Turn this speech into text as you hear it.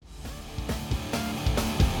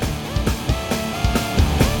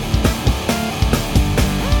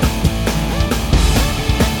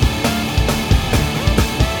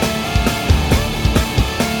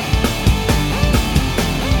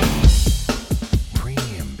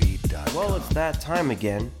Well, it's that time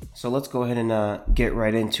again, so let's go ahead and get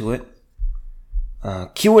right into it.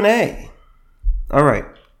 Q&A. All right.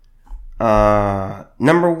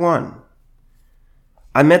 Number one.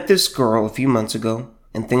 I met this girl a few months ago,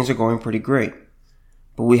 and things are going pretty great.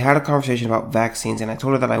 But we had a conversation about vaccines, and I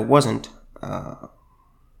told her that I wasn't,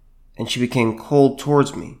 and she became cold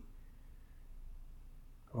towards me.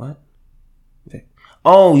 What?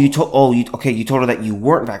 You told her that you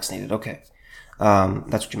weren't vaccinated. Okay.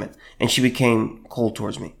 That's what you meant. And she became cold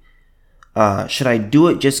towards me. Should I do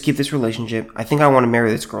it just to keep this relationship? I think I want to marry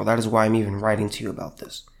this girl. That is why I'm even writing to you about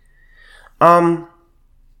this. Let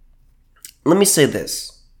me say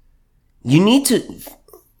this. You need to,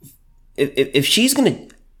 if she's going to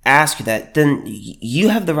ask you that, then you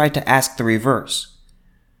have the right to ask the reverse.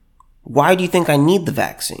 Why do you think I need the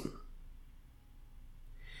vaccine?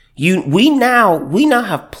 We now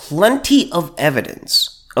have plenty of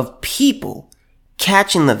evidence of people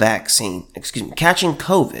catching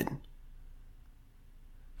COVID,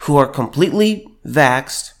 who are completely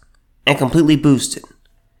vaxxed and completely boosted.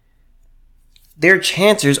 Their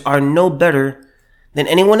chances are no better than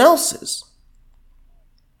anyone else's.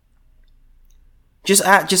 Just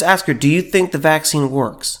ask her, do you think the vaccine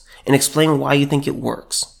works? And explain why you think it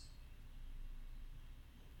works.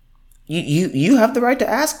 You have the right to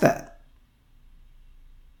ask that.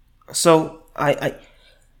 So I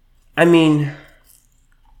mean,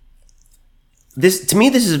 this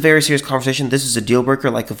is a very serious conversation. This is a deal breaker.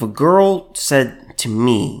 Like, if a girl said to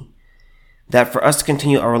me that for us to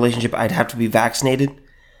continue our relationship, I'd have to be vaccinated,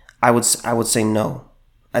 I would say no.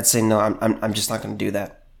 I'd say no. I'm just not going to do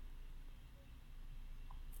that.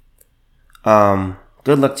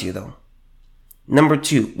 Good luck to you, though. Number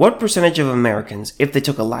two, what percentage of Americans, if they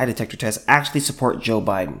took a lie detector test, actually support Joe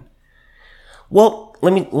Biden? Well,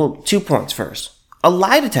 2 points first. A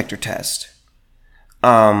lie detector test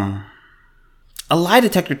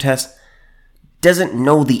doesn't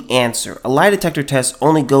know the answer. A lie detector test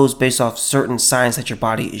only goes based off certain signs that your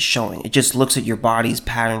body is showing. It just looks at your body's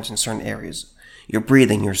patterns in certain areas. Your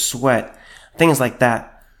breathing, your sweat, things like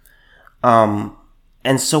that. And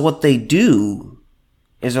so what they do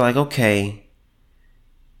is they're like, okay,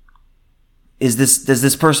 does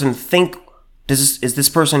this person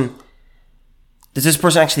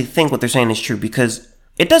actually think what they're saying is true? Because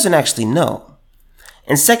it doesn't actually know.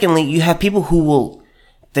 And secondly, you have people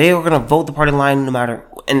they are going to vote the party line no matter,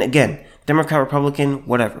 and again, Democrat, Republican,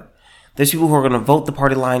 whatever. There's people who are going to vote the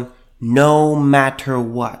party line no matter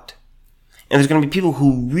what. And there's going to be people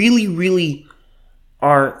who really, really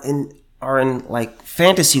are in like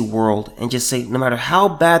fantasy world and just say, no matter how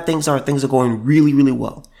bad things are going really, really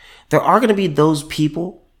well. There are going to be those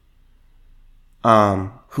people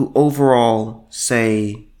who overall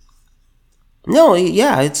say, no,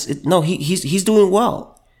 yeah, he's doing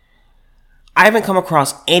well. I haven't come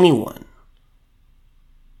across anyone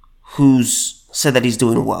who's said that he's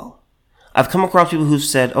doing well. I've come across people who've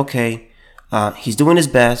said, okay, he's doing his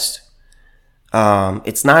best.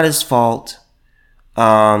 It's not his fault.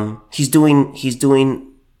 He's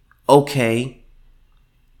doing okay.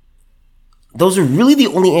 Those are really the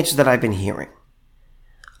only answers that I've been hearing.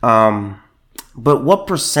 But what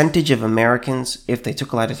percentage of Americans, if they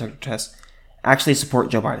took a lie detector test, actually support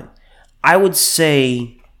Joe Biden? I would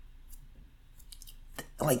say,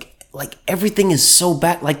 like everything is so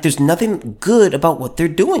bad. Like, there's nothing good about what they're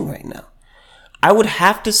doing right now. I would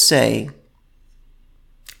have to say,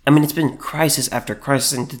 I mean, it's been crisis after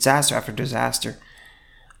crisis and disaster after disaster.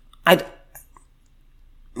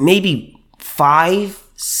 Maybe 5,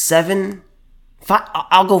 7, 5,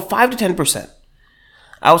 I'll go 5 to 10%.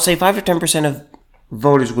 I would say 5 to 10% of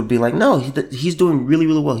voters would be like, no, he's doing really,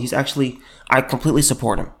 really well. I completely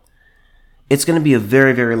support him. It's going to be a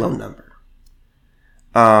very, very low number.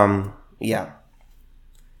 Yeah.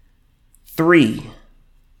 3,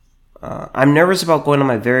 I'm nervous about going on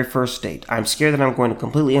my very first date. I'm scared that I'm going to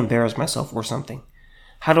completely embarrass myself or something.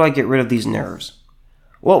 How do I get rid of these nerves?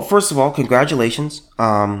 Well, first of all, congratulations.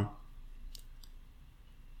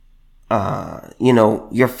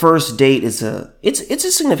 Your first date is it's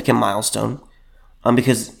a significant milestone,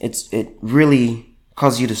 because it really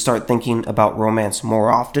causes you to start thinking about romance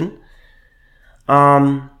more often.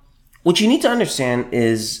 What you need to understand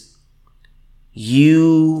is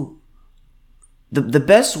the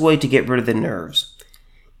best way to get rid of the nerves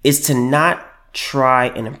is to not try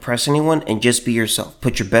and impress anyone and just be yourself.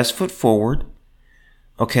 Put your best foot forward.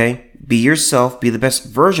 Okay? Be yourself. Be the best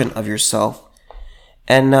version of yourself.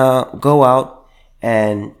 And go out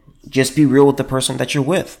and just be real with the person that you're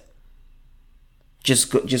with.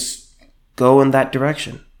 Just go in that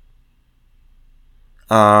direction.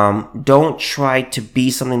 Don't try to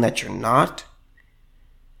be something that you're not.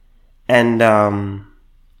 And,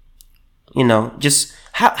 just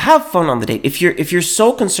have fun on the date. If you're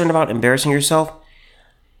so concerned about embarrassing yourself,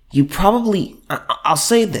 you probably, I'll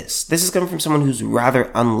say this. This is coming from someone who's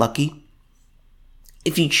rather unlucky.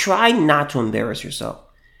 If you try not to embarrass yourself,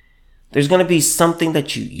 there's going to be something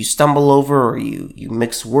that you stumble over, or you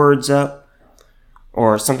mix words up,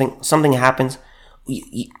 or something happens.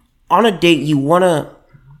 On a date, you want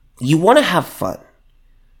to have fun.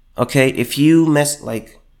 Okay? If you mess,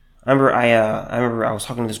 like, I remember I was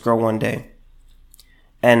talking to this girl one day,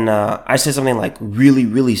 and I said something like really,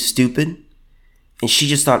 really stupid, and she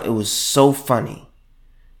just thought it was so funny.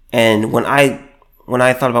 And when I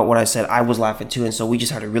thought about what I said, I was laughing too, and so we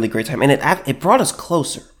just had a really great time, and it brought us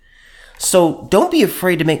closer. So don't be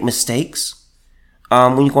afraid to make mistakes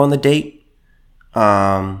when you go on the date.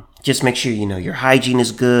 Just make sure your hygiene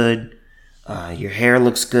is good, your hair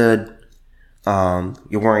looks good,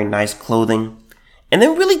 you're wearing nice clothing, and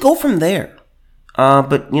then really go from there.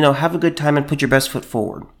 But have a good time and put your best foot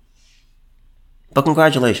forward. But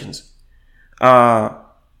congratulations. 4.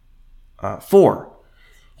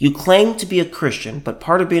 You claim to be a Christian, but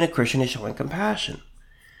part of being a Christian is showing compassion.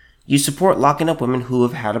 You support locking up women who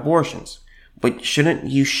have had abortions, but shouldn't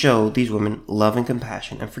you show these women love and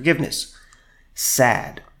compassion and forgiveness?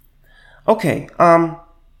 Sad. Okay, I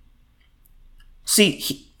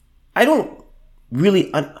don't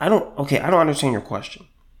understand your question.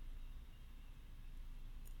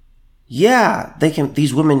 Yeah,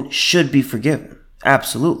 these women should be forgiven.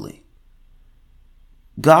 Absolutely.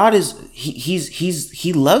 God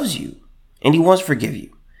he loves you and he wants to forgive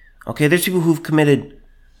you. Okay, there's people who've committed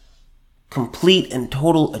complete and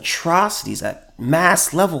total atrocities at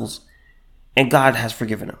mass levels, and God has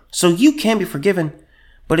forgiven them. So you can be forgiven,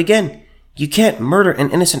 but again, you can't murder an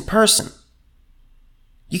innocent person.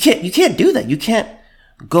 You can't do that. You can't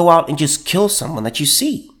go out and just kill someone that you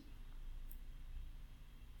see.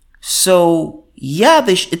 So yeah,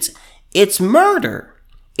 it's murder.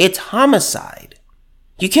 It's homicide.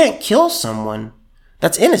 You can't kill someone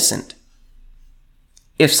that's innocent.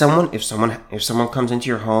 If someone comes into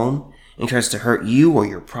your home and tries to hurt you or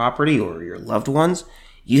your property or your loved ones,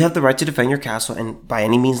 you have the right to defend your castle and by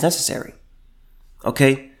any means necessary.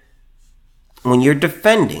 Okay? When you're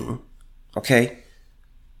defending, okay?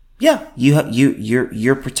 Yeah,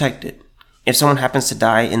 you're protected. If someone happens to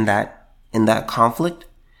die in that conflict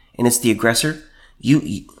and it's the aggressor,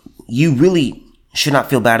 you really should not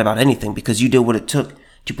feel bad about anything because you did what it took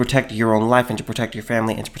to protect your own life and to protect your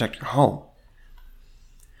family and to protect your home.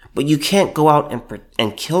 But you can't go out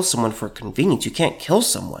and kill someone for convenience. You can't kill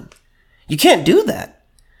someone. You can't do that.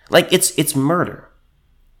 Like, it's murder.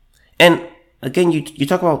 And again, you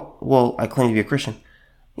talk about, well, I claim to be a Christian.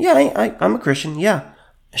 Yeah, I'm a Christian. Yeah.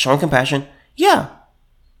 Showing compassion. Yeah.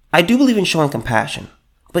 I do believe in showing compassion.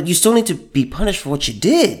 But you still need to be punished for what you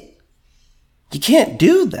did. You can't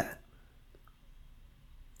do that.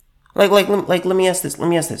 Like, let me ask this.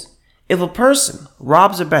 If a person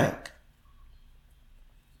robs a bank,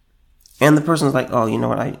 and the person's like, oh, you know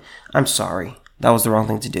what, I'm sorry. That was the wrong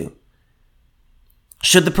thing to do.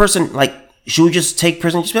 Should the person, should we just take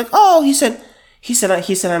prison and just be like, oh, he said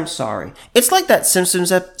I'm sorry. It's like that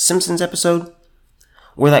Simpsons episode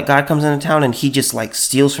where that guy comes into town and he just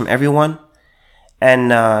steals from everyone.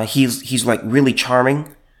 And he's really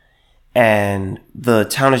charming. And the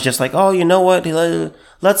town is just like, oh, you know what?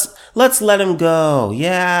 Let's let him go.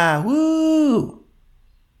 Yeah, woo.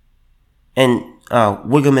 And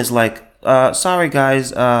Wiggum is like, sorry guys,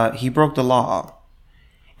 he broke the law.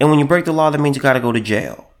 And when you break the law, that means you gotta go to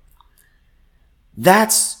jail.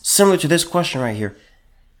 That's similar to this question right here.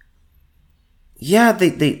 Yeah,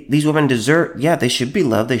 these women deserve, they should be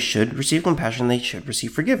loved, they should receive compassion, they should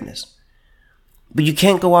receive forgiveness. But you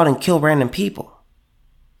can't go out and kill random people.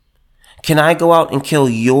 Can I go out and kill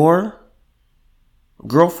your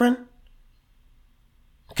girlfriend?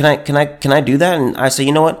 Can I do that? And I say,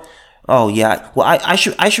 you know what? Oh yeah. Well, I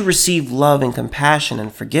should receive love and compassion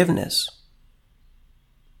and forgiveness.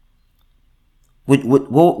 What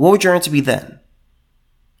would your answer be then?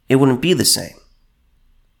 It wouldn't be the same.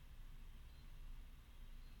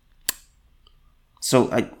 So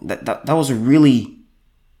that was a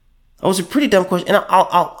pretty dumb question. And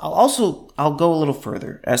I'll go a little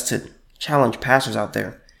further as to challenge pastors out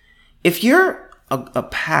there. If you're a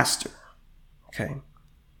pastor, okay,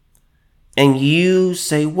 and you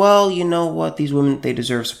say, well, you know what, these women, they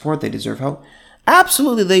deserve support, they deserve help.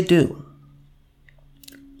 Absolutely they do.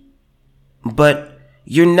 But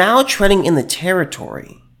you're now treading in the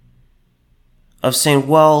territory of saying,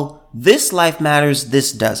 well, this life matters,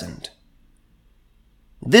 this doesn't.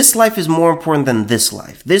 This life is more important than this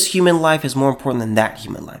life. This human life is more important than that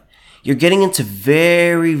human life. You're getting into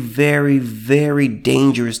very, very, very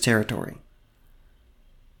dangerous territory.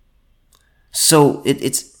 So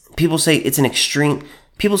it's people say it's an extreme.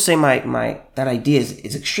 People say my that idea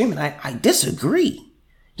is extreme, and I disagree.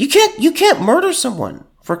 You can't murder someone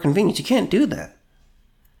for convenience. You can't do that.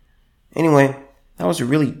 Anyway, that was a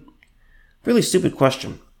really, really stupid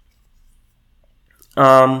question.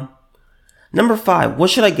 Number 5, what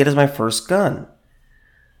should I get as my first gun?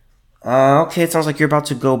 Okay, it sounds like you're about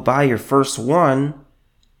to go buy your first one.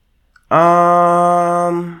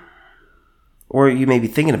 Or you may be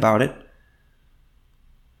thinking about it.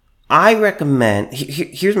 I recommend,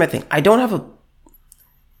 here's my thing. I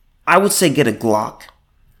would say get a Glock.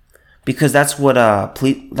 Because that's what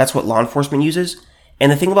law enforcement uses.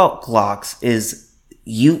 And the thing about Glocks is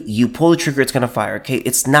you pull the trigger, it's gonna fire, okay?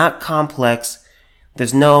 It's not complex.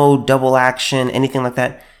 There's no double action, anything like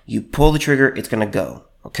that. You pull the trigger, it's gonna go,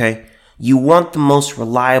 okay? You want the most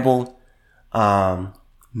reliable,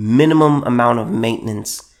 minimum amount of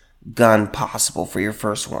maintenance gun possible for your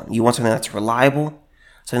first one. You want something that's reliable,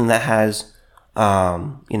 something that has,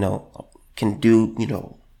 can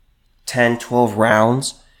do, 10, 12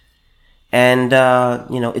 rounds. And,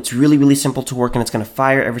 it's really, really simple to work and it's gonna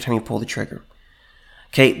fire every time you pull the trigger.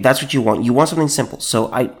 Okay, that's what you want. You want something simple.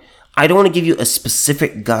 So I don't want to give you a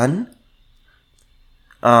specific gun,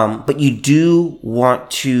 but you do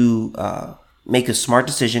want to make a smart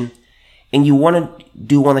decision, and you want to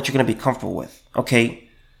do one that you're going to be comfortable with, okay?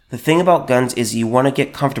 The thing about guns is you want to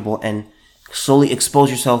get comfortable and slowly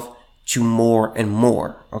expose yourself to more and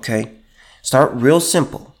more, okay? Start real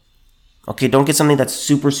simple, okay? Don't get something that's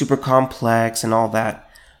super, super complex and all that.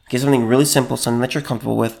 Get something really simple, something that you're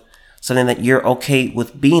comfortable with, something that you're okay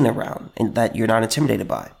with being around and that you're not intimidated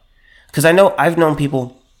by. Because I've known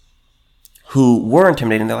people who were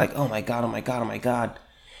intimidated and they're like, oh my God.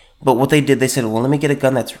 But what they did, they said, well, let me get a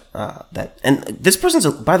gun and this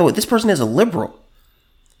by the way, this person is a liberal.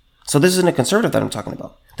 So this isn't a conservative that I'm talking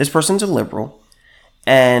about. This person's a liberal.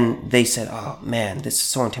 And they said, oh man, this is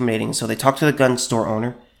so intimidating. So they talked to the gun store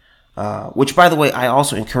owner, which by the way, I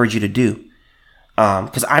also encourage you to do.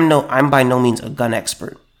 Because I'm by no means a gun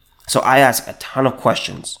expert. So I ask a ton of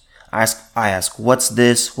questions. I ask, what's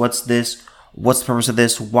this? What's the purpose of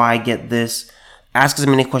this? Why get this? Ask as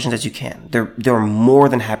many questions as you can. They're more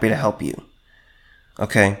than happy to help you.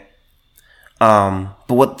 Okay. But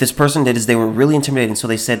what this person did is they were really intimidated. So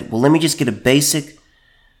they said, well, let me just get a basic.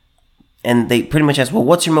 And they pretty much asked, well,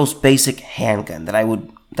 what's your most basic handgun that I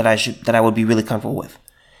would be really comfortable with?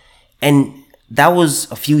 And that was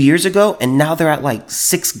a few years ago. And now they're at like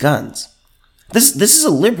 6 guns. This is a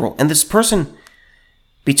liberal. And this person,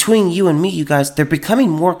 between you and me, you guys, they're becoming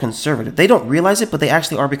more conservative. They don't realize it, but they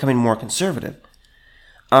actually are becoming more conservative.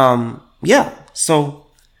 So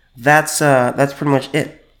that's pretty much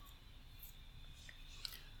it.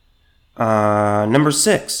 Number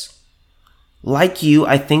 6. Like you,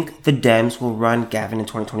 I think the Dems will run Gavin in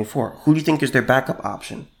 2024. Who do you think is their backup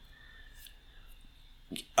option?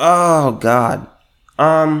 Oh, God.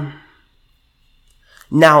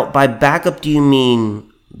 Now, by backup, do you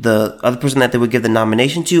mean the other person that they would give the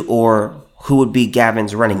nomination to, or who would be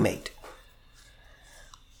Gavin's running mate?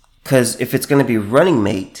 Because if it's going to be running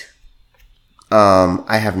mate,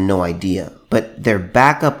 I have no idea. But their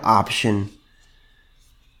backup option,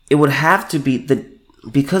 it would have to be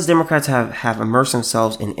because Democrats have immersed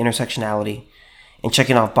themselves in intersectionality and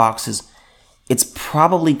checking off boxes. It's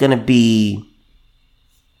probably going to be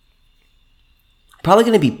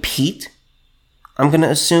Pete. I'm going to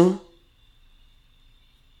assume.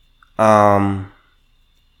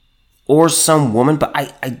 Or some woman, but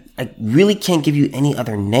I really can't give you any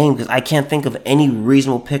other name because I can't think of any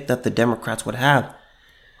reasonable pick that the Democrats would have.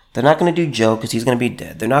 They're not going to do Joe because he's going to be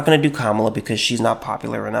dead. They're not going to do Kamala because she's not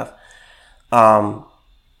popular enough.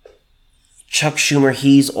 Chuck Schumer,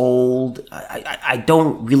 he's old. I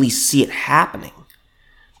don't really see it happening.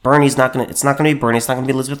 It's not going to be Bernie. It's not going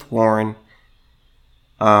to be Elizabeth Warren.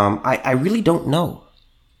 I really don't know.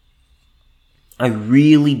 I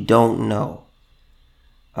really don't know.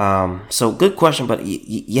 So good question, but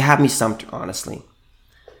you have me stumped, honestly.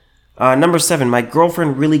 Number 7, my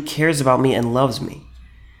girlfriend really cares about me and loves me.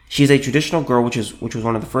 She's a traditional girl, which was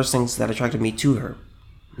one of the first things that attracted me to her.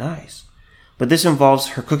 Nice. But this involves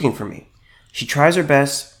her cooking for me. She tries her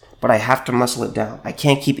best, but I have to muscle it down. I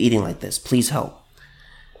can't keep eating like this. Please help.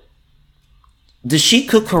 Does she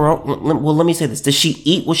cook her own? Well, let me say this. Does she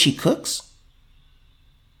eat what she cooks?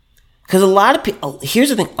 Because a lot of people, here's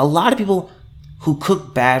the thing. A lot of people who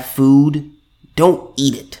cook bad food don't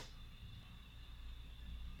eat it.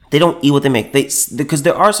 They don't eat what they make. Because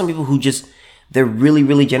there are some people who just, they're really,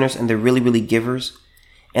 really generous and they're really, really givers.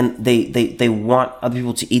 And they want other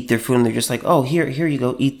people to eat their food, and they're just like, oh, here you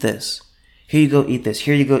go, eat this. Here you go, eat this.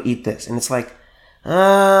 Here you go, eat this. And it's like,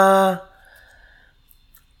 how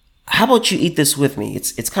about you eat this with me?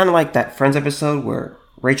 It's kind of like that Friends episode where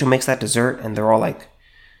Rachel makes that dessert and they're all like,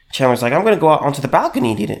 Chandler's like, I'm going to go out onto the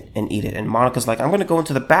balcony and eat it. And Monica's like, I'm going to go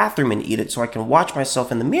into the bathroom and eat it so I can watch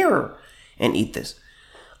myself in the mirror and eat this.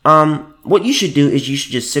 What you should do is you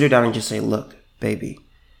should just sit her down and just say, look, baby,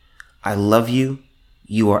 I love you.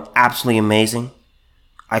 You are absolutely amazing.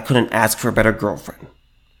 I couldn't ask for a better girlfriend.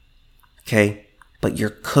 Okay? But your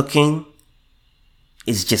cooking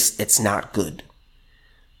is just, it's not good.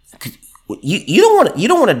 You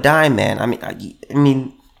don't want to die, man. I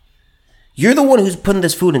mean, you're the one who's putting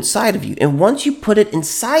this food inside of you. And once you put it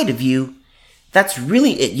inside of you, that's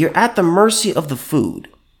really it. You're at the mercy of the food.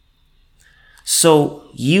 So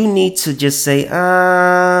you need to just say,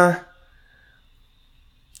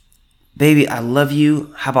 baby, I love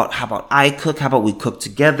you. How about I cook? How about we cook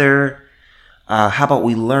together? How about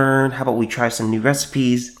we learn? How about we try some new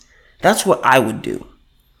recipes? That's what I would do.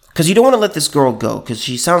 Because you don't want to let this girl go. Because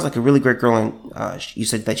she sounds like a really great girl. And you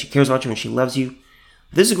said that she cares about you and she loves you.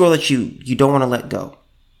 This is a girl that you don't want to let go.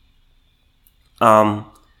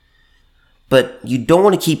 But you don't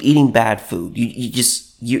want to keep eating bad food.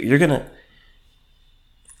 You're gonna,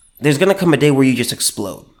 there's gonna come a day where you just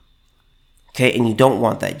explode. Okay, and you don't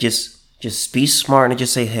want that. Just be smart and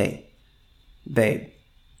just say, hey, babe,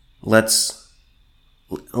 let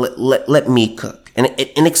me cook. And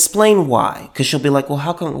explain why. Because she'll be like, well,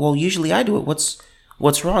 how come? Well, usually I do it.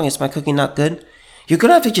 What's wrong? Is my cooking not good? You're going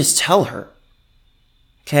to have to just tell her.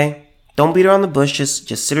 Okay? Don't beat her on the bush.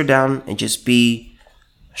 Just sit her down and just be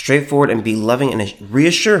straightforward and be loving and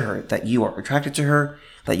reassure her that you are attracted to her,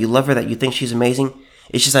 that you love her, that you think she's amazing.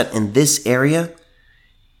 It's just that in this area,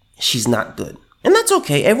 she's not good. And that's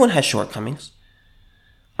okay. Everyone has shortcomings.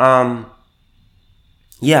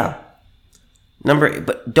 Yeah.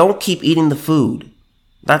 But don't keep eating the food.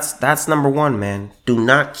 That's number one, man. Do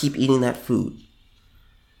not keep eating that food.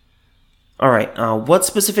 All right. What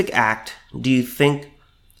specific act do you think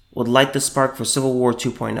would light the spark for Civil War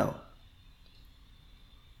 2.0?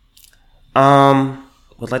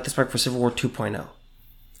 Would light the spark for Civil War 2.0.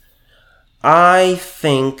 I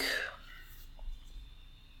think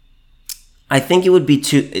it would be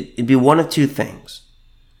it'd be one of two things.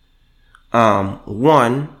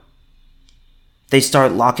 One, they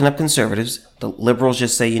start locking up conservatives. The liberals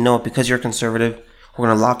just say, you know what, because you're a conservative, we're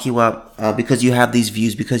going to lock you up. Because you have these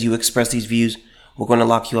views, because you express these views, we're going to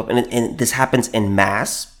lock you up. And this happens en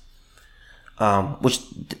masse, which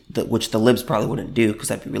the libs probably wouldn't do because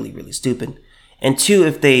that'd be really, really stupid. And two,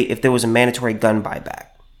 if there was a mandatory gun buyback,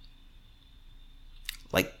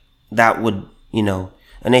 like that would,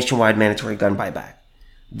 a nationwide mandatory gun buyback,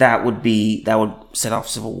 that would set off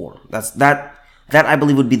civil war. That I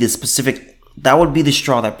believe would be the specific. That would be the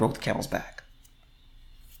straw that broke the camel's back.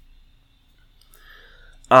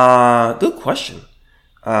 Good question.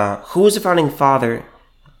 Who was the founding father?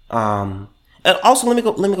 And also, let me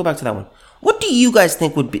go back to that one. What do you guys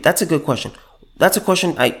think would be? That's a good question. That's a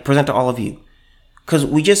question I present to all of you, because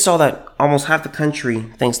we just saw that almost half the country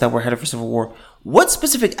thinks that we're headed for civil war. What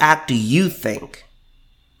specific act do you think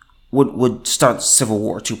would start Civil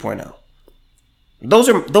War 2.0?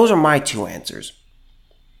 Those are my two answers.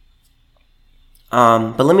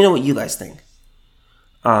 But let me know what you guys think.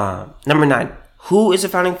 Number 9. Who is a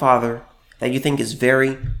founding father that you think is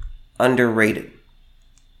very underrated?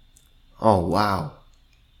 Oh, wow.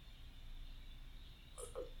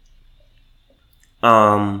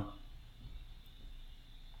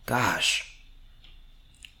 Gosh.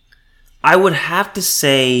 I would have to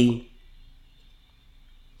say,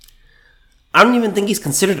 I don't even think he's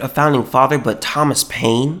considered a founding father, but Thomas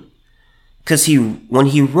Paine. Because when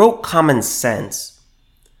he wrote Common Sense,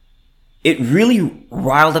 it really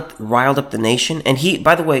riled up the nation. And he,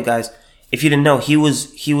 by the way, guys, if you didn't know, he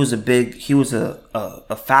was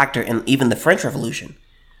a factor in even the French Revolution.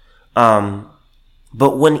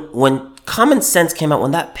 But when Common Sense came out,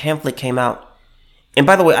 when that pamphlet came out, and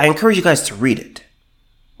by the way, I encourage you guys to read it,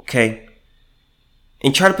 okay?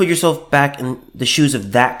 And try to put yourself back in the shoes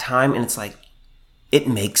of that time, and it's like, it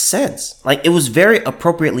makes sense. Like, it was very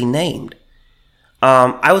appropriately named.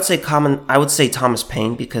 I would say Thomas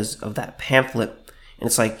Paine because of that pamphlet. And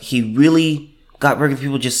it's like, he really got regular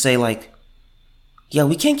people just say like, yeah,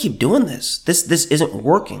 we can't keep doing this. This isn't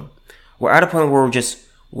working. We're at a point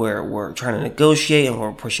where we're trying to negotiate and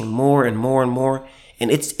we're pushing more and more and more. And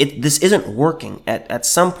this isn't working. At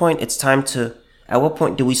some point, it's time to, at what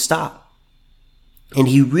point do we stop? And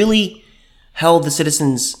he really held the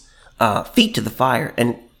citizens' feet to the fire.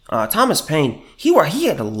 And Thomas Paine, he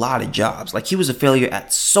had a lot of jobs. Like, he was a failure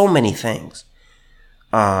at so many things.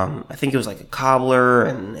 I think it was like a cobbler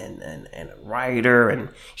and a writer, and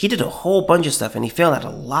he did a whole bunch of stuff, and he failed at a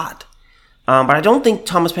lot. But I don't think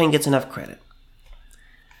Thomas Paine gets enough credit.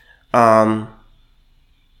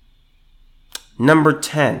 Number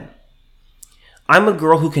 10. I'm a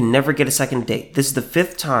girl who can never get a second date. This is the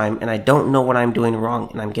 5th time, and I don't know what I'm doing wrong,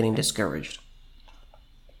 and I'm getting discouraged.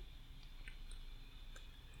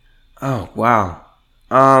 Oh, wow.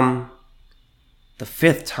 The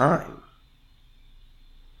 5th time.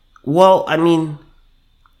 Well, I mean,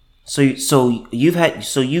 so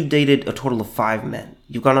you've dated a total of 5 men.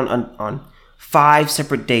 You've gone on 5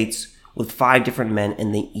 separate dates with 5 different men,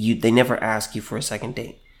 and they never ask you for a second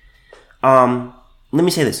date. Let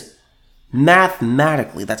me say this.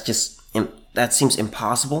 Mathematically, that seems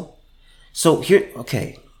impossible. So here's what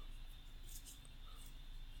I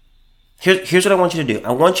want you to do.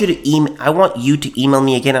 I want you to email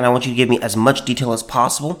me again, and I want you to give me as much detail as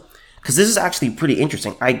possible, because this is actually pretty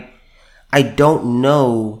interesting. I don't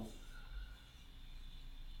know.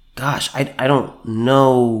 Gosh, I don't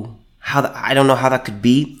know how that could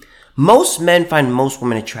be. Most men find most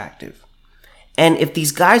women attractive, and if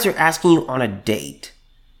these guys are asking you on a date,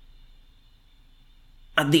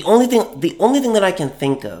 the only thing that I can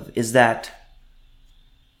think of is that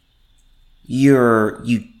you're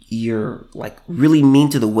like really mean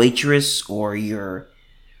to the waitress, or you're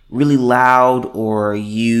really loud, or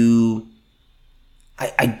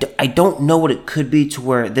I don't know what it could be to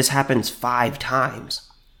where this happens 5 times.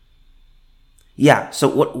 Yeah, so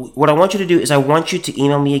what I want you to do is I want you to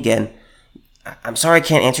email me again. I'm sorry I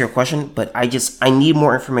can't answer your question, but I need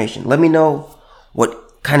more information. Let me know what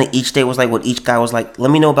kind of each day was like, what each guy was like.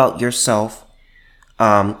 Let me know about yourself.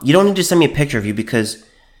 You don't need to send me a picture of you, because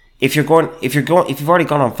if you've already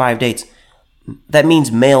gone on 5 dates, that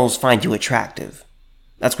means males find you attractive.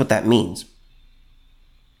 That's what that means.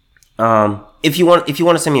 If you want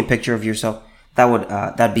to send me a picture of yourself,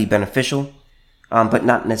 that'd be beneficial, but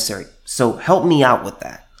not necessary. So help me out with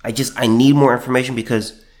that. I need more information,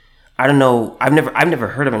 because I don't know. I've never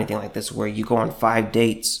heard of anything like this where you go on 5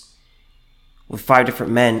 dates with 5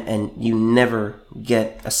 different men and you never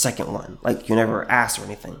get a second one. Like, you never asked or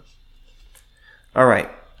anything. All right.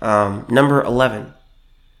 Number 11.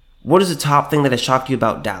 What is the top thing that has shocked you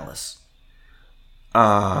about Dallas?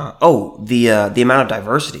 The amount of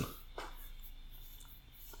diversity.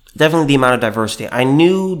 Definitely the amount of diversity. I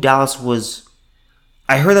knew Dallas was...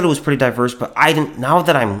 I heard that it was pretty diverse, but I didn't... Now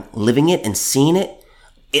that I'm living it and seeing it,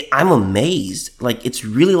 I'm amazed. Like, it's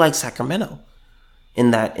really like Sacramento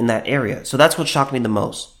in that area. So that's what shocked me the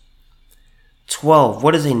most. 12.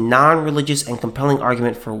 What is a non-religious and compelling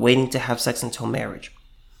argument for waiting to have sex until marriage?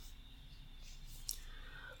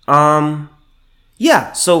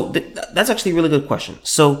 Yeah, so that's actually a really good question.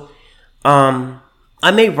 So,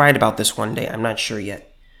 I may write about this one day. I'm not sure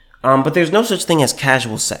yet. But there's no such thing as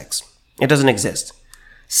casual sex. It doesn't exist.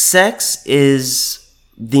 Sex is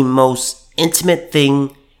the most intimate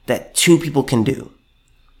thing that 2 people can do.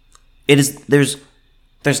 It is, there's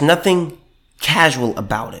nothing casual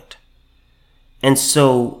about it. And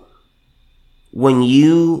so when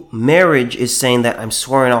marriage is saying that I'm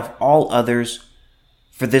swearing off all others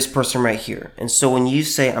for this person right here. And so when you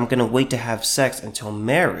say I'm going to wait to have sex until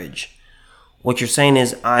marriage, what you're saying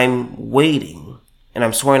is I'm waiting and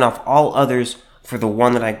I'm swearing off all others for the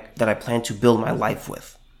one that I plan to build my life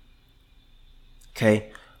with.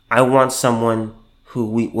 Okay? I want someone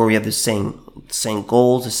where we have the same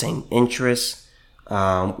goals, the same interests.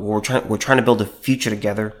 We're trying to build a future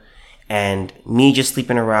together, and me just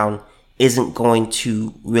sleeping around isn't going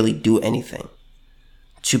to really do anything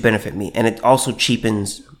to benefit me, and it also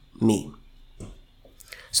cheapens me.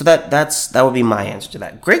 So that would be my answer to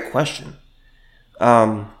that. Great question.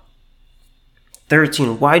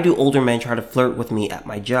 13. Why do older men try to flirt with me at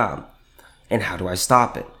my job, and how do I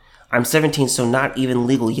stop it? I'm 17, so not even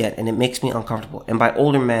legal yet, and it makes me uncomfortable. And by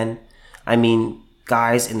older men, I mean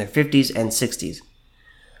guys in their 50s and 60s.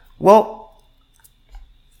 Well,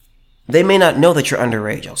 they may not know that you're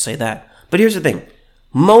underage, I'll say that. But here's the thing.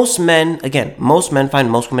 Most men find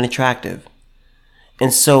most women attractive.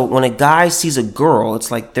 And so when a guy sees a girl, it's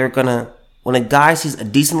like when a guy sees a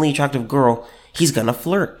decently attractive girl, he's gonna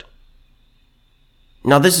flirt.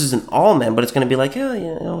 Now, this isn't all men, but it's gonna be like,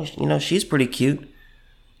 oh, she's pretty cute.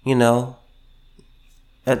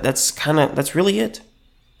 That's really it.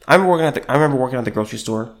 I remember working at the grocery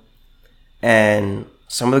store, and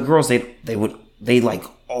some of the girls they like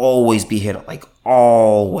always be hit on,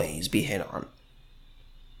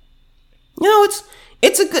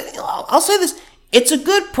 It's a good, I'll say this, it's a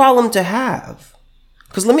good problem to have.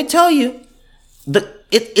 Because let me tell you,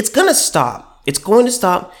 it's going to stop. It's going to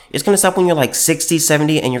stop. It's going to stop when you're like 60,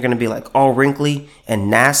 70, and you're going to be like all wrinkly and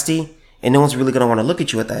nasty, and no one's really going to want to look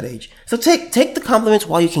at you at that age. So take the compliments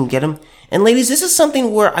while you can get them. And ladies, this is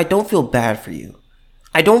something where I don't feel bad for you.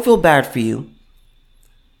 I don't feel bad for you.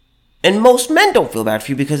 And most men don't feel bad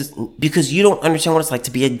for you because you don't understand what it's like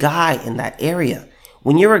to be a guy in that area.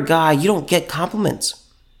 When you're a guy, you don't get compliments.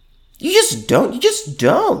 You just don't. You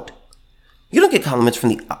don't get compliments from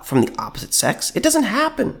the opposite sex. It doesn't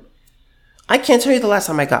happen. I can't tell you the last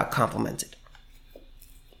time I got complimented.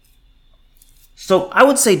 So I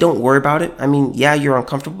would say don't worry about it. I mean, yeah, you're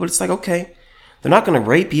uncomfortable, but it's like, okay, they're not going to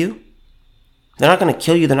rape you. They're not going to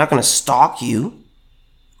kill you. They're not going to stalk you.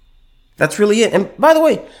 That's really it. And by the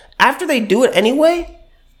way, after they do it anyway,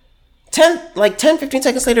 10, 15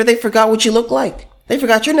 seconds later, they forgot what you look like. They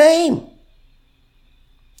forgot your name.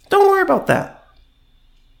 Don't worry about that.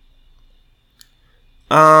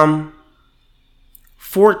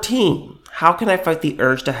 14. How can I fight the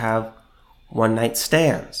urge to have one night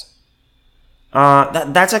stands?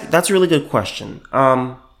 That's a really good question.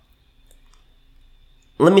 Let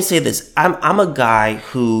me say this. I'm a guy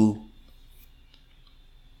who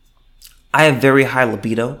I have very high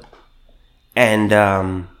libido, and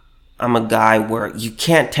I'm a guy where you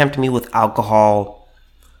can't tempt me with alcohol,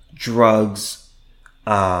 drugs,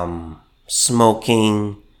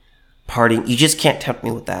 smoking, partying. You just can't tempt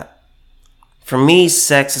me with that. For me,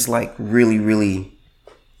 sex is like really, really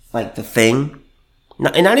like the thing.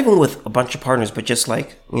 And not even with a bunch of partners, but just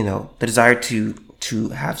like, the desire to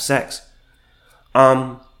have sex.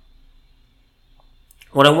 What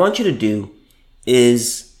I want you to do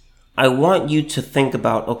is I want you to think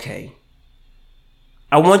about,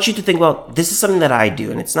 this is something that I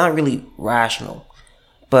do, and it's not really rational,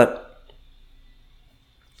 but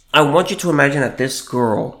I want you to imagine that this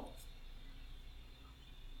girl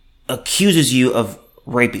accuses you of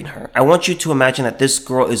raping her. I want you to imagine that this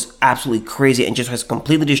girl is absolutely crazy and just has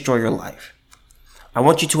completely destroyed your life. I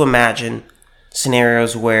want you to imagine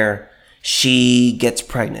scenarios where she gets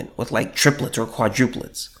pregnant with like triplets or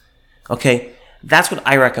quadruplets. Okay? That's what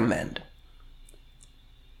I recommend.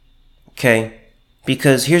 Okay?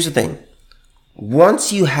 Because here's the thing.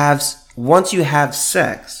 Once you have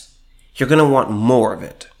sex, you're going to want more of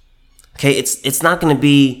it. Okay? It's not going to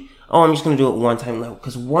be, I'm just going to do it one time. No,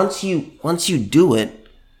 because once you do it,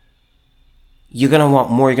 you're going to want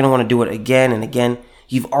more. You're going to want to do it again and again.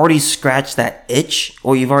 You've already scratched that itch,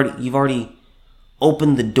 or you've already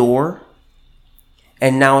opened the door.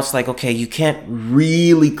 And now it's like, okay, you can't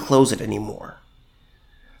really close it anymore.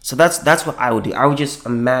 So that's what I would do. I would just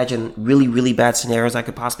imagine really, really bad scenarios that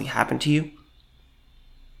could possibly happen to you.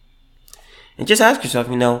 And just ask yourself,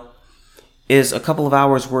 is a couple of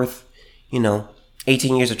hours worth,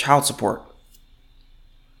 18 years of child support?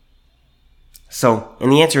 So,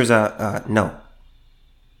 and the answer is no.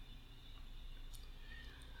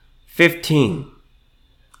 15.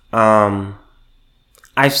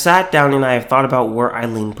 I've sat down and I have thought about where I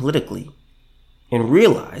lean politically and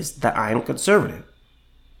realized that I am conservative.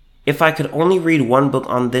 If I could only read one book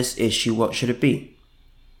on this issue, what should it be?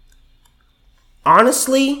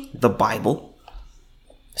 Honestly, the Bible.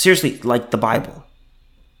 Seriously, like the Bible.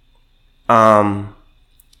 But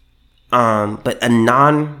a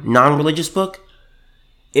non-religious book,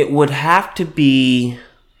 it would have to be.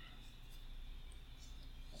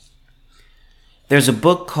 There's a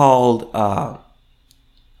book called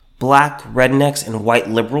Black Rednecks and White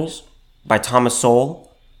Liberals by Thomas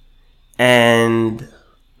Sowell, and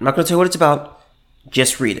I'm not going to tell you what it's about.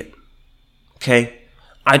 Just read it. Okay?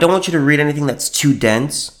 I don't want you to read anything that's too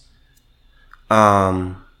dense.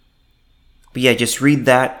 But yeah, just read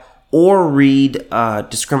that. Or read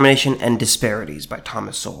Discrimination and Disparities by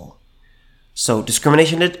Thomas Sowell. So,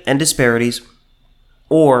 Discrimination and Disparities,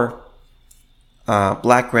 or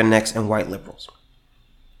Black Rednecks and White Liberals.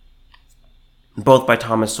 Both by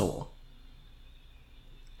Thomas Sowell.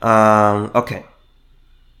 Okay.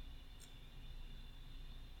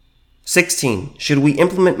 16. Should we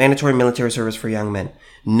implement mandatory military service for young men?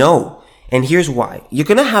 No. And here's why. You're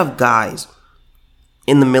going to have guys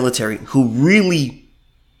in the military who really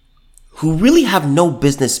have no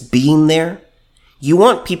business being there. You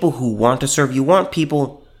want people who want to serve. You want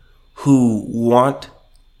people who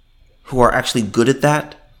are actually good at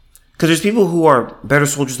that. Because there's people who are better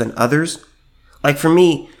soldiers than others. Like for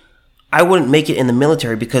me, I wouldn't make it in the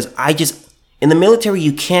military because in the military,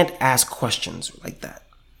 you can't ask questions like that.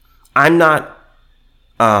 I'm not,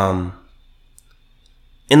 in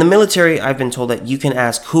the military, I've been told that you can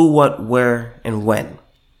ask who, what, where, and when.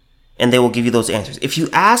 and they will give you those answers. If you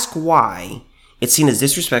ask why, it's seen as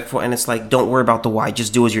disrespectful, and it's like, don't worry about the why,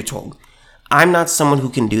 just do as you're told. I'm not someone who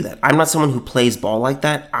can do that. I'm not someone who plays ball like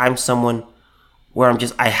that. I'm someone where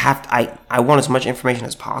I want as much information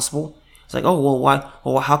as possible. It's like, oh, well, why?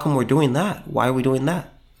 Well, how come we're doing that? Why are we doing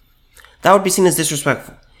that? That would be seen as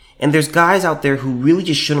disrespectful. And there's guys out there who really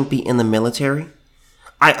just shouldn't be in the military.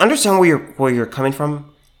 I understand where you're coming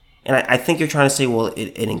from, and I think you're trying to say, well,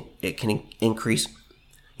 it can increase,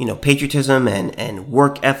 patriotism and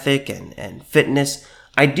work ethic and fitness.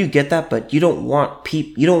 I do get that, but you don't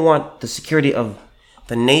want the security of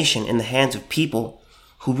the nation in the hands of people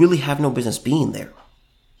who really have no business being there.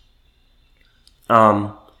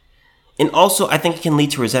 And also, I think it can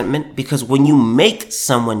lead to resentment, because when you make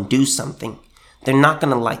someone do something, they're not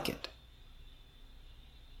going to like it.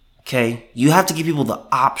 Okay? You have to give people the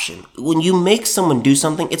option. When you make someone do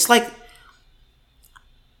something, it's like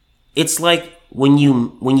when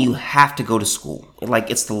you have to go to school.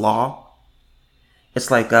 Like, it's the law.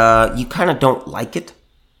 It's like you kind of don't like it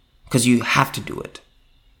because you have to do it.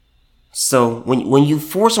 So when you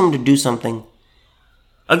force someone to do something,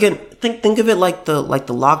 again, think of it like the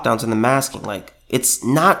lockdowns and the masking. Like, it's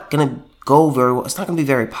not gonna go very well. It's not gonna be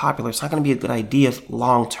very popular. It's not gonna be a good idea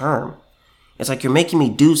long term. It's like you're making me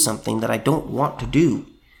do something that I don't want to do.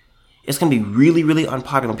 It's gonna be really, really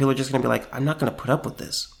unpopular. People are just gonna be like, I'm not gonna put up with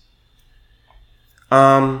this.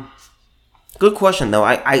 Good question though.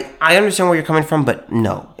 I understand where you're coming from, but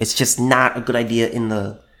no, it's just not a good idea in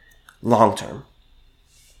the long term.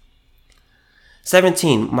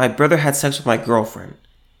 17. My brother had sex with my girlfriend.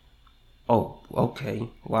 Oh, okay.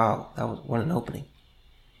 Wow, what an opening.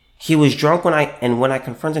 He was drunk when I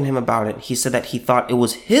confronted him about it, he said that he thought it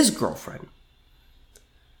was his girlfriend.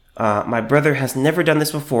 My brother has never done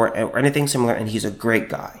this before or anything similar, and he's a great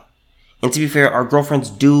guy. And to be fair, our girlfriends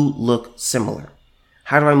do look similar.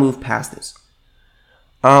 How do I move past this?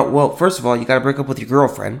 Well, first of all, you gotta break up with your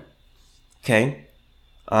girlfriend. Okay?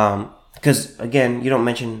 Because, again, you don't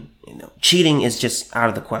mention, cheating is just out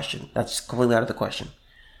of the question. That's completely out of the question.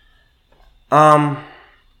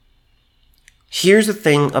 Here's the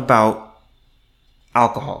thing about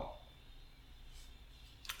alcohol.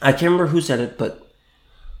 I can't remember who said it, but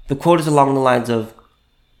the quote is along the lines of,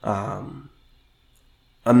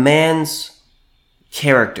 a man's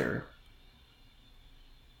character,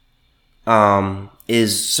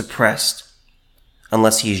 is suppressed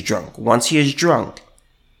unless he is drunk. Once he is drunk,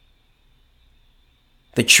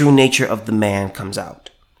 the true nature of the man comes out.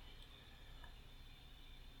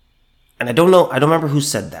 And I don't remember who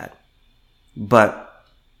said that, but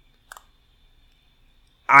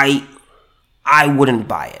I wouldn't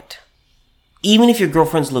buy it. Even if your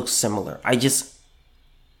girlfriends look similar,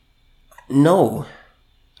 no.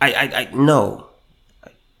 No.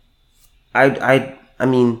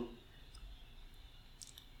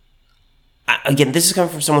 Again, this is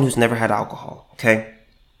coming from someone who's never had alcohol, okay?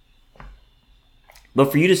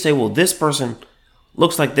 But for you to say, well, this person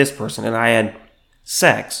looks like this person, and I had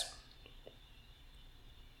sex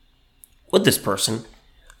with this person,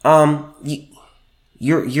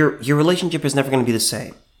 your relationship is never going to be the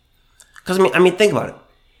same. Because I mean, think about it.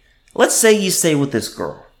 Let's say you stay with this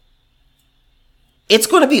girl. It's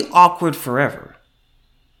going to be awkward forever,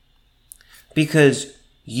 because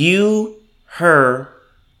you and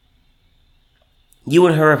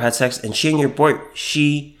her have had sex, and she and your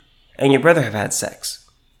brother have had sex.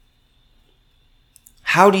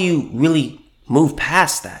 How do you really move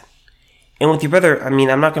past that? And with your brother, I'm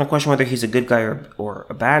not going to question whether he's a good guy or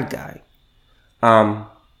a bad guy.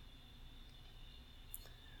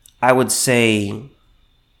 I would say,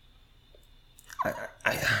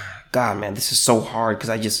 God, man, this is so hard,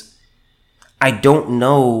 because I don't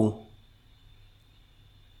know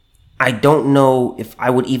if I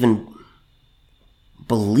would even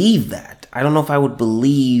believe that. I don't know if I would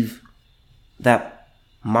believe that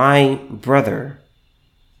my brother,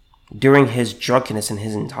 during his drunkenness and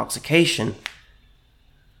his intoxication,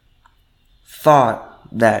 thought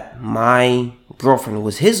that my girlfriend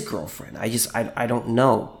was his girlfriend. I don't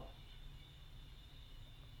know.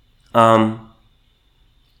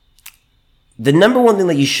 The number one thing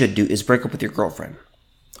that you should do is break up with your girlfriend.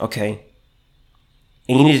 Okay?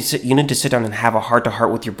 And you need to sit down and have a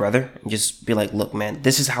heart-to-heart with your brother and just be like, look, man,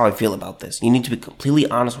 this is how I feel about this. You need to be completely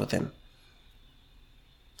honest with him.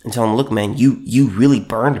 And tell him, look, man, you really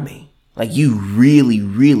burned me. Like, you really,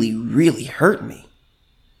 really, really hurt me.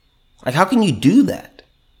 Like, how can you do that?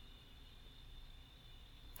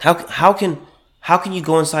 How can you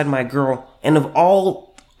go inside my girl, and of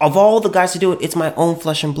all the guys to do it, it's my own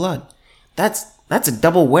flesh and blood. That's a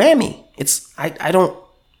double whammy. I don't,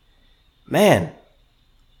 man.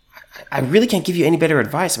 I really can't give you any better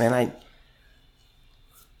advice, man.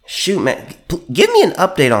 Shoot, man, give me an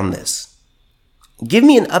update on this. Give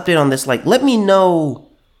me an update on this. Like, let me know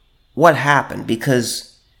what happened,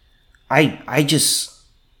 because I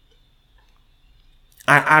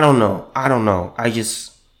don't know.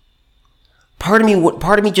 Part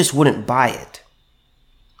of me just wouldn't buy it.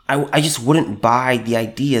 I just wouldn't buy the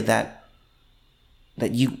idea that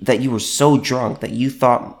you were so drunk that you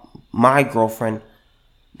thought my girlfriend,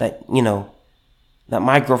 that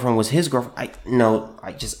my girlfriend was his girlfriend. I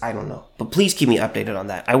don't know. But please keep me updated on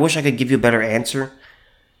that. I wish I could give you a better answer,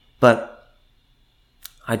 but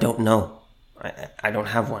I don't know. I don't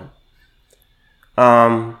have one.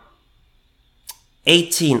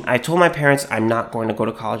 18. I told my parents I'm not going to go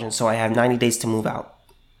to college, and so I have 90 days to move out.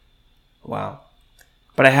 Wow.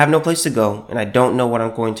 But I have no place to go, and I don't know what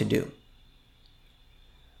I'm going to do.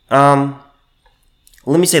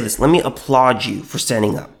 Let me say this. Let me applaud you for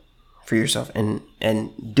standing up for yourself and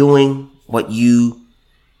doing what you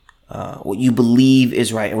believe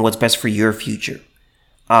is right and what's best for your future.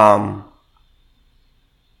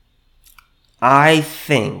 I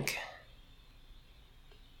think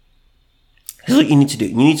here's what you need to do.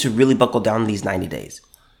 You need to really buckle down these 90 days.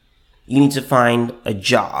 You need to find a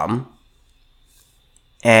job,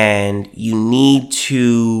 and you need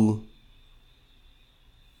to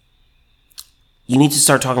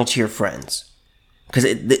start talking to your friends. Because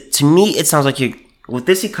to me, it sounds like with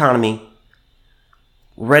this economy,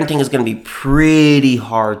 renting is going to be pretty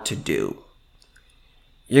hard to do.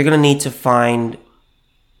 You're going to need to find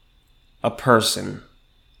a person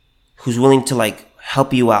who's willing to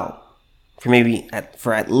help you out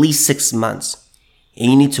for at least 6 months.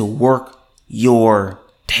 And you need to work your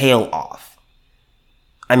tail off.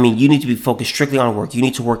 I mean, you need to be focused strictly on work. You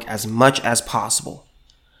need to work as much as possible.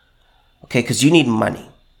 Okay, because you need money.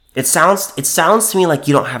 It sounds to me like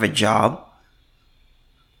you don't have a job.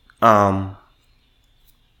 And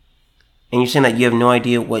you're saying that you have no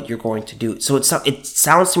idea what you're going to do. So it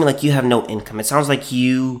sounds to me like you have no income. It sounds like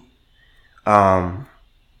you've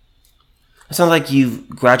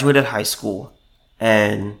graduated high school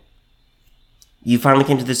and you finally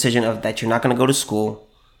came to the decision that you're not going to go to school.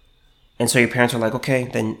 And so your parents are like, okay,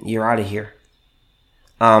 then you're out of here.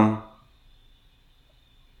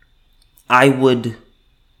 I would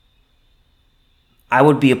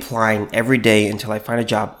be applying every day until I find a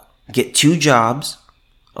job. Get 2 jobs,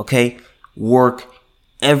 okay? Work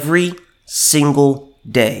every single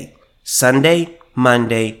day. Sunday,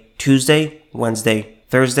 Monday, Tuesday, Wednesday,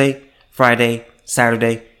 Thursday, Friday,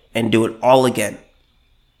 Saturday, and do it all again.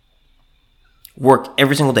 Work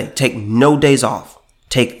every single day. Take no days off.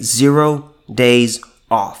 Take 0 days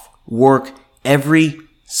off. Work every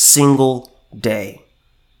single day.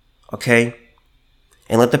 Okay?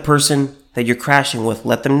 And let the person that you're crashing with,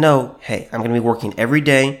 let them know, hey, I'm going to be working every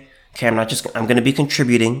day. Okay, I'm going to be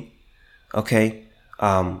contributing. Okay?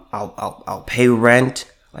 I'll pay rent.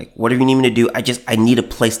 Whatever you need me to do, I need a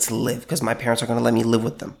place to live because my parents are going to let me live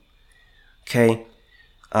with them. Okay?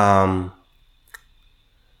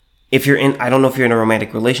 If you're I don't know if you're in a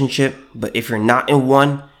romantic relationship, but if you're not in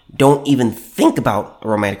one, don't even think about a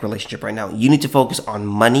romantic relationship right now. You need to focus on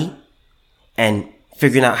money and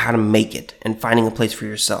figuring out how to make it and finding a place for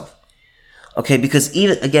yourself. Okay, because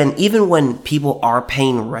even when people are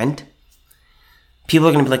paying rent, people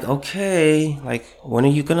are gonna be like, okay, when are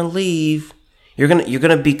you gonna leave? You're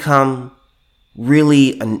gonna become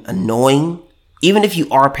really annoying. Even if you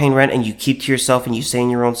are paying rent and you keep to yourself and you stay in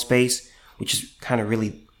your own space, which is kind of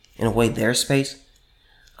really, in a way, their space.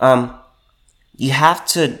 You have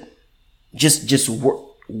to just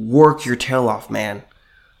work your tail off, man.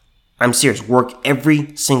 I'm serious. Work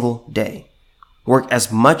every single day. Work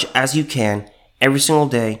as much as you can every single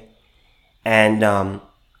day. And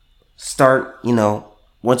start,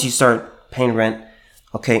 once you start paying rent,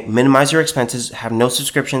 okay, minimize your expenses. Have no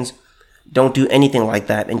subscriptions. Don't do anything like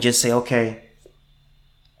that. And just say, okay,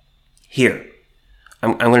 here,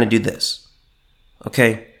 I'm going to do this.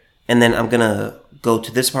 Okay? And then I'm going to go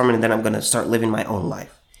to this apartment and then I'm going to start living my own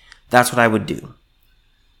life. That's what I would do.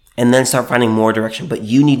 And then start finding more direction. But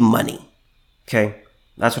you need money. Okay?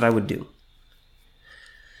 That's what I would do.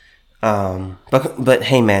 But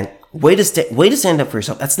hey, man, way to stand up for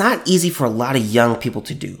yourself. That's not easy for a lot of young people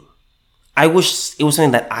to do. I wish it was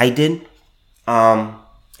something that I did. And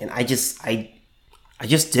I just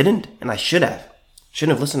didn't. And I should have.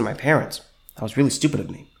 Shouldn't have listened to my parents. That was really stupid of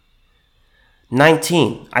me.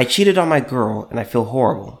 19. I cheated on my girl and I feel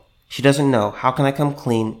horrible. She doesn't know. How can I come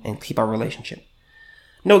clean and keep our relationship?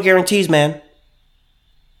 No guarantees, man.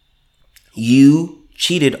 You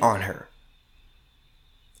cheated on her.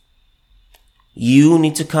 You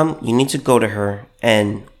need to go to her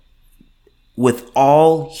and with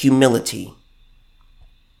all humility,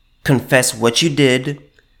 confess what you did,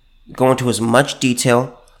 go into as much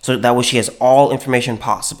detail so that way she has all information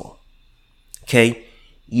possible. Okay?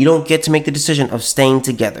 You don't get to make the decision of staying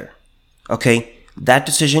together. Okay? That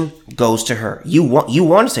decision goes to her. You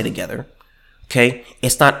want to stay together. Okay?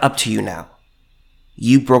 It's not up to you now.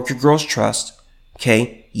 You broke your girl's trust.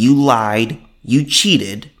 Okay? You lied. You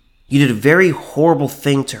cheated. You did a very horrible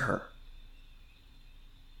thing to her.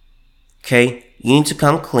 Okay? You need to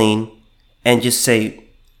come clean and just say,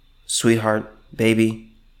 sweetheart,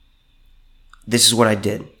 baby, this is what I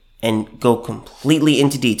did. And go completely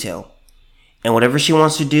into detail. And whatever she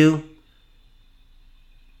wants to do,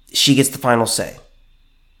 she gets the final say.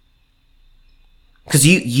 Because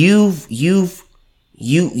you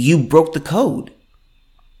broke the code.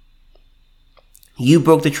 You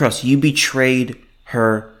broke the trust. You betrayed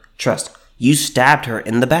her trust. You stabbed her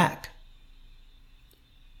in the back.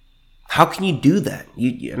 How can you do that?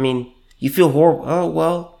 You feel horrible. Oh,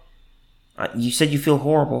 well, you said you feel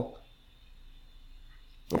horrible.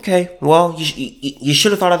 Okay, well, you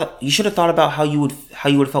should have thought about how you would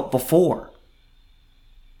have felt before.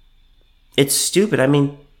 It's stupid.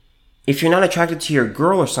 If you're not attracted to your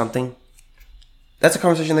girl or something, that's a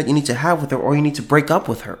conversation that you need to have with her, or you need to break up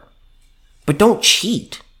with her. But don't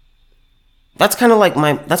cheat. That's kind of like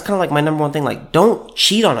my number one thing. Like, don't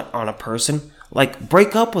cheat on a person. Like,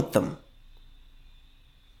 break up with them.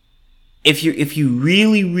 If you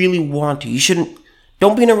really, really want to, you shouldn't.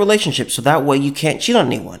 Don't be in a relationship so that way you can't cheat on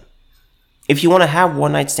anyone. If you want to have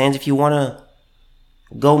one night stands, if you want to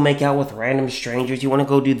go make out with random strangers, you want to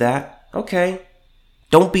go do that, okay.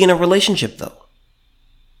 Don't be in a relationship though.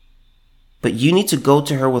 But you need to go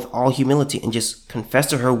to her with all humility and just confess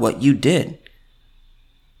to her what you did.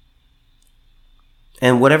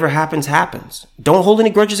 And whatever happens, happens. Don't hold any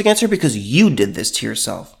grudges against her because you did this to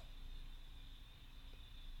yourself.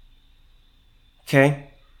 Okay?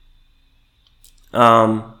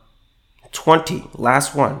 20,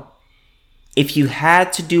 last one. If you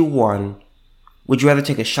had to do one, would you rather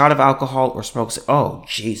take a shot of alcohol or smoke? Oh,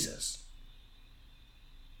 Jesus.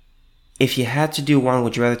 If you had to do one,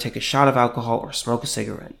 would you rather take a shot of alcohol or smoke a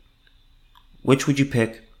cigarette? Which would you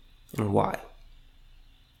pick and why?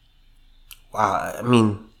 Wow,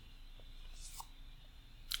 can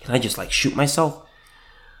I just shoot myself?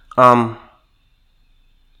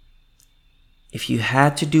 If you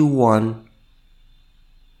had to do one,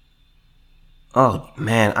 oh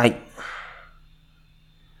man,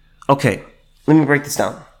 okay, let me break this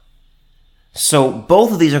down. So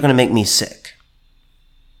both of these are going to make me sick.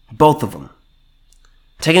 Both of them.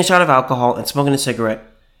 Taking a shot of alcohol and smoking a cigarette,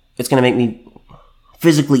 it's going to make me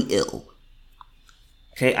physically ill.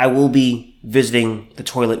 Okay, I will be visiting the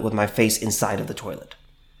toilet with my face inside of the toilet.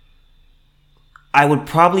 I would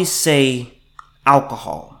probably say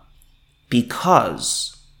alcohol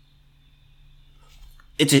because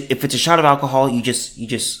if it's a shot of alcohol, you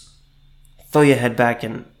just throw your head back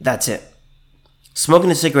and that's it.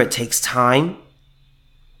 Smoking a cigarette takes time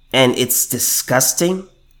and it's disgusting.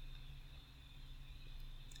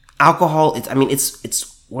 Alcohol, it's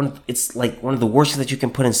one of the worst things that you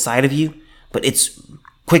can put inside of you, but it's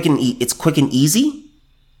quick and easy.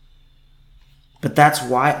 But that's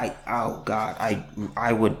why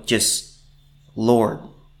I would just, Lord,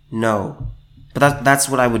 no. But that's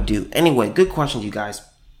what I would do. Anyway, good questions, you guys.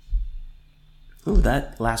 Ooh,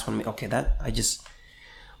 that last one. Okay,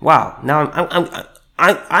 wow. Now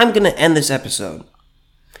I'm gonna end this episode,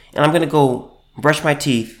 and I'm gonna go brush my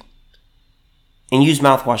teeth and use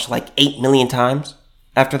mouthwash 8 million times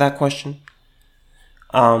after that question.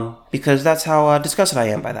 Because that's how disgusted I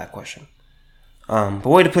am by that question. But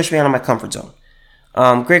way to push me out of my comfort zone.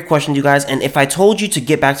 Great question, you guys. And if I told you to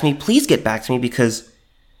get back to me, please get back to me because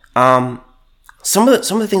some of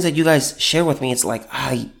the things that you guys share with me, it's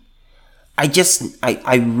I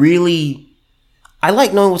really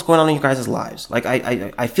like knowing what's going on in your guys' lives.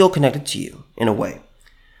 I feel connected to you in a way.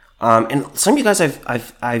 And some of you guys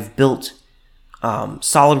I've built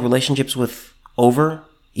solid relationships with over,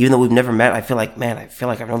 even though we've never met. I feel like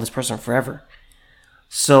I've known this person forever.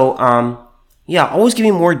 So yeah, always give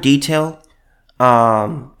me more detail.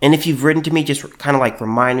 And if you've written to me, just kind of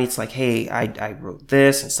remind me. It's hey, I wrote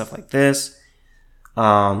this and stuff like this.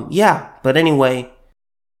 Yeah, but anyway,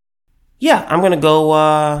 yeah, I'm gonna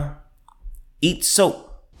go eat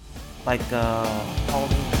soap, Paul